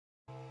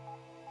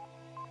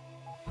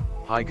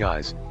Hi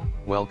guys,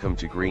 welcome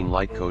to Green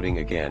Light Coding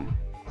again.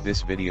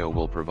 This video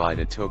will provide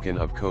a token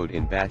of code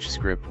in Batch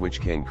script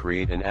which can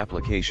create an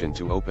application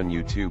to open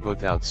YouTube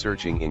without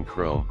searching in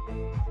Chrome.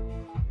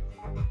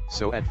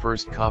 So at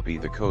first copy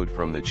the code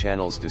from the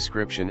channel's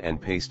description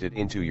and paste it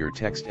into your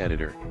text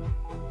editor.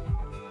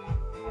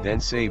 Then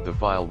save the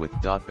file with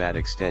 .bat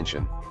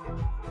extension.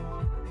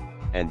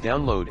 And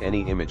download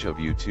any image of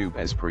YouTube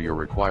as per your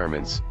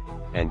requirements,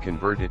 and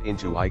convert it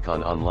into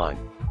icon online.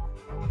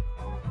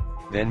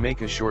 Then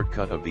make a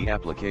shortcut of the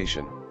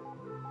application.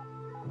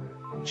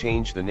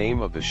 Change the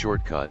name of the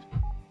shortcut.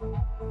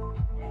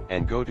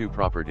 And go to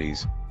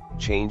Properties,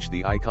 change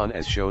the icon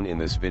as shown in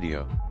this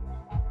video.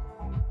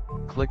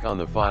 Click on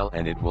the file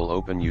and it will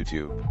open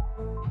YouTube.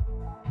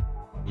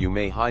 You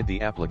may hide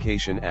the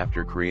application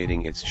after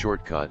creating its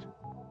shortcut.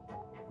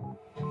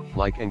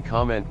 Like and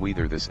comment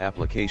whether this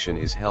application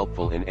is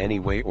helpful in any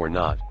way or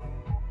not.